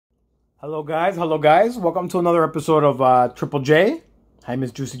Hello guys, welcome to another episode of Triple J. Hi, Miss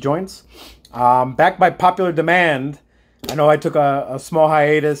Juicy Joints. Back by popular demand. I know I took a small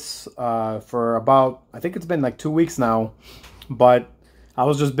hiatus for about, I think it's been like 2 weeks now, but I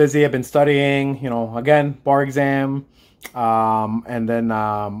was just busy. I've been studying, again, bar exam, and then,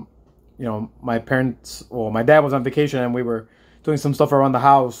 my parents, well, my dad was on vacation and we were doing some stuff around the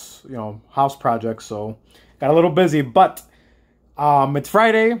house, house projects, so got a little busy, but it's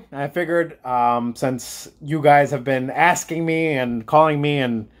Friday, and I figured, since you guys have been asking me and calling me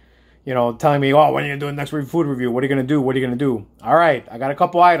and, telling me, oh, when are you doing the next food review? What are you going to do? What are you going to do? All right, I got a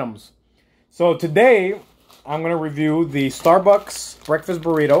couple items. So today, I'm going to review the Starbucks breakfast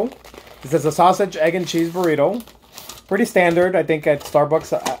burrito. This is a sausage, egg, and cheese burrito. Pretty standard, I think, at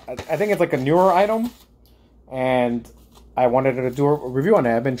Starbucks. I think it's like a newer item, and I wanted to do a review on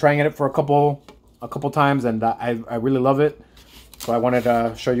it. I've been trying it for a couple times, and I really love it. So I wanted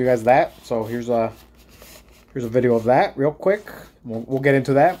to show you guys that. So here's a video of that real quick. We'll get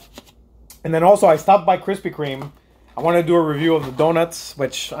into that. And then also I stopped by Krispy Kreme. I want to do a review of the donuts,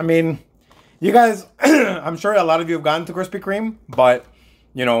 which, I mean, you guys, I'm sure a lot of you have gone to Krispy Kreme, but,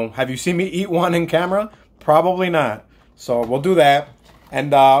 have you seen me eat one in camera? Probably not. So we'll do that.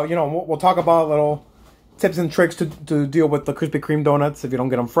 And, we'll talk about little tips and tricks to deal with the Krispy Kreme donuts if you don't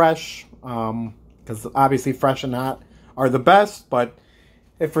get them fresh. Because obviously fresh and hot are the best, but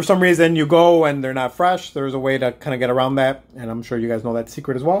if for some reason you go and they're not fresh, there's a way to kind of get around that, and I'm sure you guys know that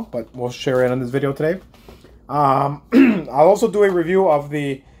secret as well, but we'll share it on this video today. I'll also do a review of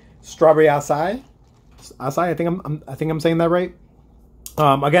the strawberry acai. I think I'm saying that right.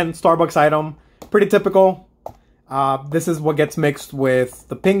 Again, Starbucks item, pretty typical. This is what gets mixed with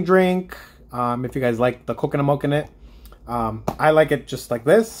the pink drink. If you guys like the coconut milk in it, I like it just like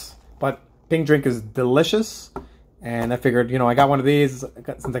this, but pink drink is delicious. And I figured, I got one of these,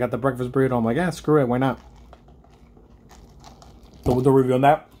 since I got the breakfast burrito, I'm like, yeah, screw it, why not? So we'll do a review on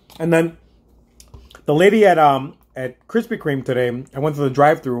that. And then, the lady at Krispy Kreme today, I went to the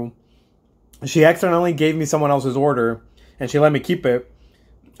drive-thru, she accidentally gave me someone else's order, and she let me keep it.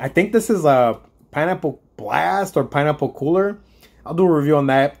 I think this is a pineapple blast or pineapple cooler. I'll do a review on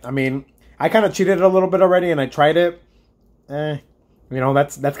that. I mean, I kind of cheated a little bit already, and I tried it. That's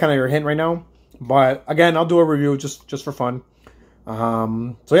kind of your hint right now. But again, I'll do a review just for fun.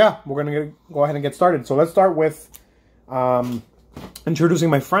 So yeah, we're gonna go ahead and get started. So let's start with introducing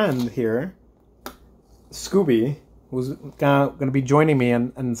my friend here, Scooby, who's gonna be joining me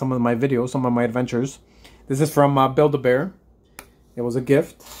in some of my videos, some of my adventures. This is from Build-A-Bear. It was a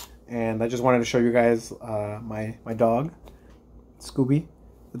gift, and I just wanted to show you guys my dog, Scooby,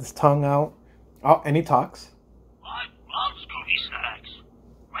 with his tongue out. Oh, and he talks. I love Scooby snacks.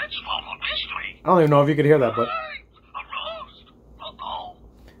 Let's follow history. I don't even know if you could hear that, but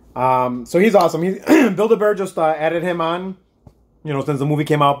so he's awesome. Build-A-Bear just added him on, since the movie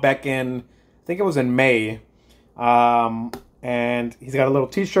came out back in, I think it was in May. And he's got a little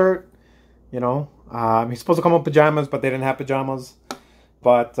t-shirt, he's supposed to come in pajamas, but they didn't have pajamas.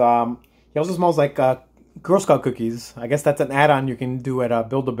 But he also smells like Girl Scout cookies. I guess that's an add-on you can do at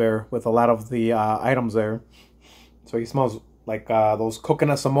Build-A-Bear with a lot of the items there. So he smells like those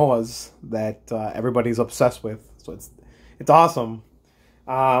coconut Samoas that everybody's obsessed with. So it's awesome.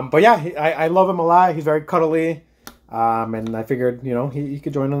 But yeah, I love him a lot. He's very cuddly. And I figured, he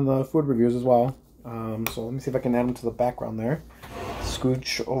could join in the food reviews as well. So let me see if I can add him to the background there.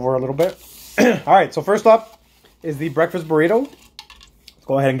 Scooch over a little bit. All right, so first up is the breakfast burrito. Let's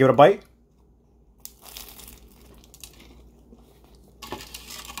go ahead and give it a bite.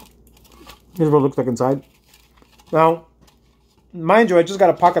 Here's what it looks like inside. Now, mind you, I just got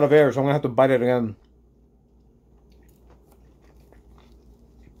a pocket of air, so I'm going to have to bite it again.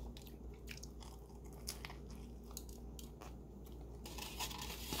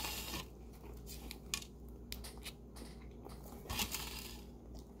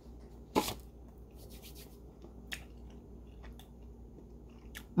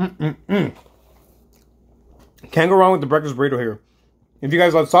 Can't go wrong with the breakfast burrito here. If you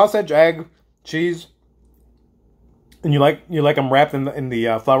guys love sausage, egg, cheese, and you like them wrapped in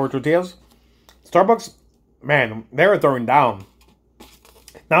the flour tortillas, Starbucks, man, they're throwing down.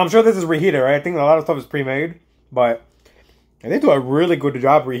 Now I'm sure this is reheated, right? I think a lot of stuff is pre-made, but they do a really good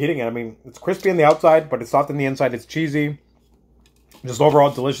job reheating it. I mean, it's crispy on the outside, but it's soft on the inside. It's cheesy. Just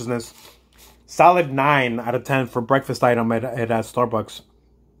overall deliciousness. Solid 9 out of 10 for breakfast item at Starbucks.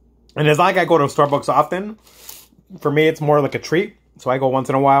 And it's not like I go to Starbucks often. For me, it's more like a treat. So I go once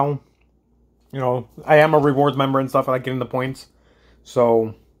in a while. I am a rewards member and stuff. I like getting the points.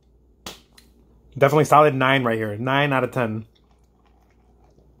 So definitely solid 9 right here. 9 out of 10.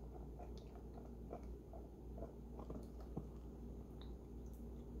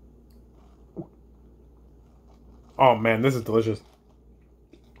 Oh man, this is delicious.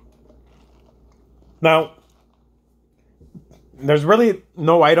 Now, there's really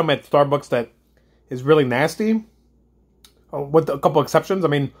no item at Starbucks that is really nasty, with a couple exceptions. I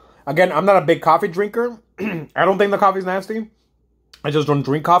mean, again, I'm not a big coffee drinker. I don't think the coffee's nasty. I just don't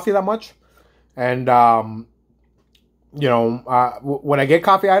drink coffee that much. And, you know, when I get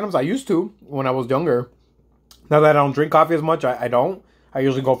coffee items, I used to when I was younger. Now that I don't drink coffee as much, I don't. I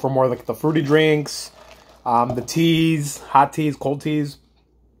usually go for more like the fruity drinks, the teas, hot teas, cold teas.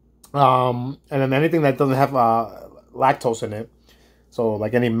 And then anything that doesn't have lactose in it. So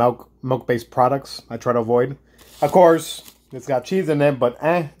like any milk-based products, I try to avoid. Of course, it's got cheese in it, but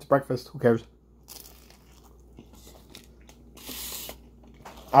it's breakfast. Who cares?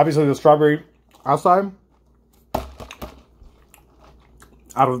 Obviously, the strawberry outside,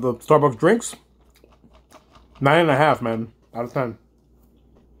 out of the Starbucks drinks, 9.5, man, out of 10.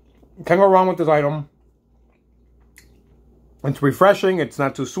 Can't go wrong with this item. It's refreshing. It's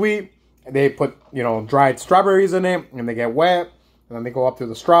not too sweet. They put, you know, dried strawberries in it, and they get wet, and then they go up to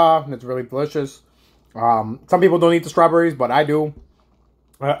the straw, and it's really delicious. Some people don't eat the strawberries, but I do.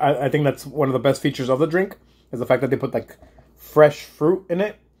 I think that's one of the best features of the drink, is the fact that they put, like, fresh fruit in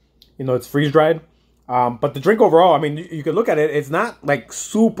it. You know, it's freeze-dried. But the drink overall, I mean, you can look at it. It's not, like,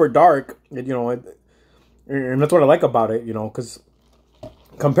 super dark, you know, and that's what I like about it, you know, because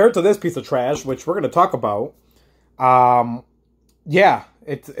compared to this piece of trash, which we're going to talk about, yeah,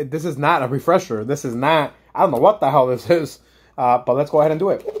 this is not a refresher. This is not, I don't know what the hell this is, but let's go ahead and do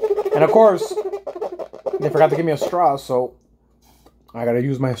it. And of course, they forgot to give me a straw, so I gotta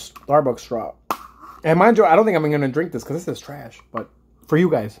use my Starbucks straw. And mind you, I don't think I'm gonna drink this because this is trash, but for you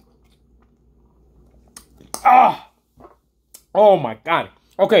guys. Oh my god.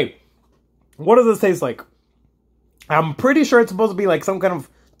 Okay, what does this taste like? I'm pretty sure it's supposed to be like some kind of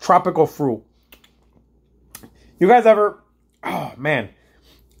tropical fruit. You guys ever, oh man,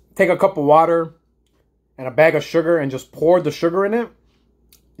 take a cup of water and a bag of sugar and just pour the sugar in it?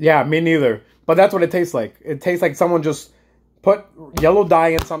 Yeah, me neither. But that's what it tastes like. It tastes like someone just put yellow dye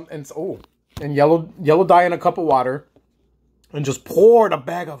in yellow dye in a cup of water and just poured a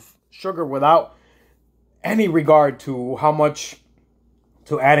bag of sugar without any regard to how much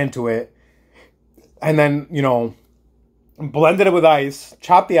to add into it. And then, you know, blended it with ice,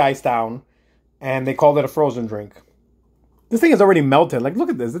 chopped the ice down, and they called it a frozen drink. This thing is already melted. Like, look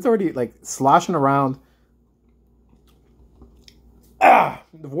at this. It's already, like, sloshing around.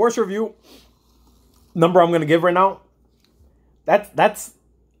 The worst review number I'm going to give right now, that's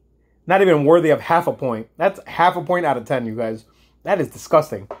not even worthy of half a point. That's half a point out of 10, you guys. That is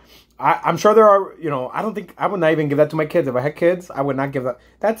disgusting. I'm sure there are, you know, I would not even give that to my kids. If I had kids, I would not give that.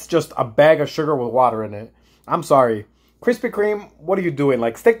 That's just a bag of sugar with water in it. I'm sorry. Krispy Kreme, what are you doing?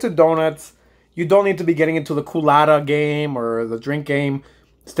 Like, stick to donuts. You don't need to be getting into the culotta game or the drink game.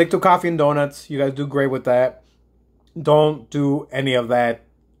 Stick to coffee and donuts. You guys do great with that. Don't do any of that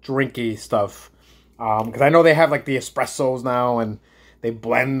drinky stuff. Because I know they have, like, the espressos now, and they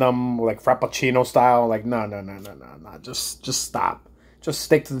blend them, like, Frappuccino style. Like, no. Just stop. Just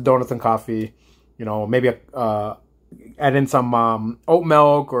stick to the donuts and coffee. You know, maybe add in some oat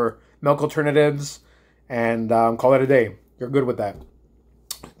milk or milk alternatives, and call it a day. You're good with that.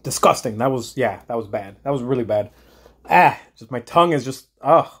 Disgusting. That was bad. That was really bad. Just my tongue is just,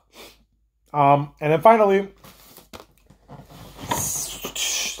 ugh. And then finally,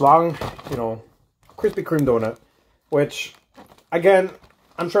 long, you know, Krispy Kreme donut, which, again,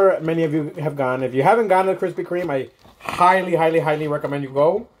 I'm sure many of you have gone. If you haven't gone to Krispy Kreme, I highly recommend you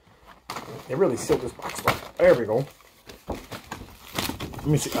go. They really sealed this box up. There we go. Let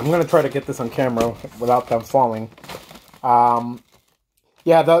me see. I'm going to try to get this on camera without them falling.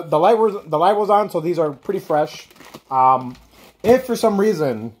 Yeah, the light was on, so these are pretty fresh. If for some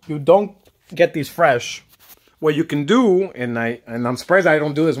reason you don't get these fresh, what you can do, and I'm surprised I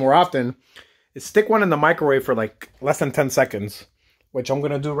don't do this more often, is stick one in the microwave for like less than 10 seconds, which I'm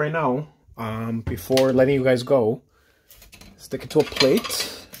gonna do right now. Before letting you guys go, stick it to a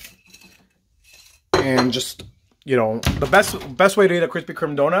plate, and just, you know, the best way to eat a Krispy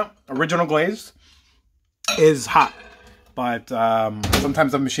Kreme donut, original glazed, is hot. But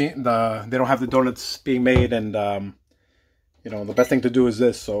sometimes the machine, they don't have the donuts being made, and you know, the best thing to do is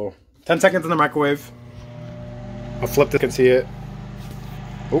this. So 10 seconds in the microwave. I'll flip it, you can see it.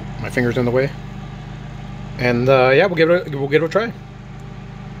 Oh, my finger's in the way. And yeah, we'll give it a try. All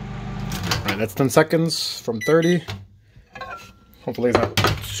right, that's 10 seconds from 30. Hopefully it's not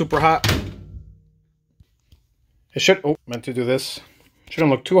super hot. It should, oh, meant to do this.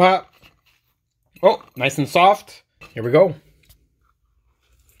 Shouldn't look too hot. Oh, nice and soft. Here we go.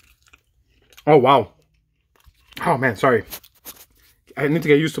 Oh, wow. Oh man, sorry. I need to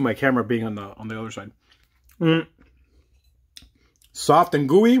get used to my camera being on the other side. Soft and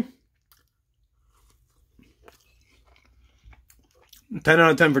gooey. 10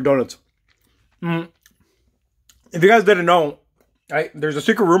 out of 10 for donuts. If you guys didn't know, there's a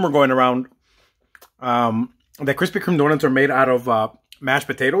secret rumor going around that Krispy Kreme donuts are made out of mashed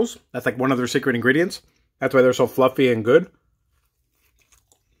potatoes. That's like one of their secret ingredients. That's why they're so fluffy and good.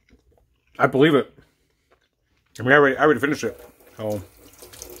 I believe it. I mean, I already finished it. Oh,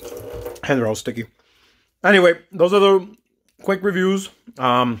 and they're all sticky. Anyway, those are the quick reviews.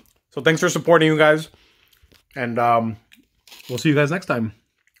 So thanks for supporting you guys. And we'll see you guys next time.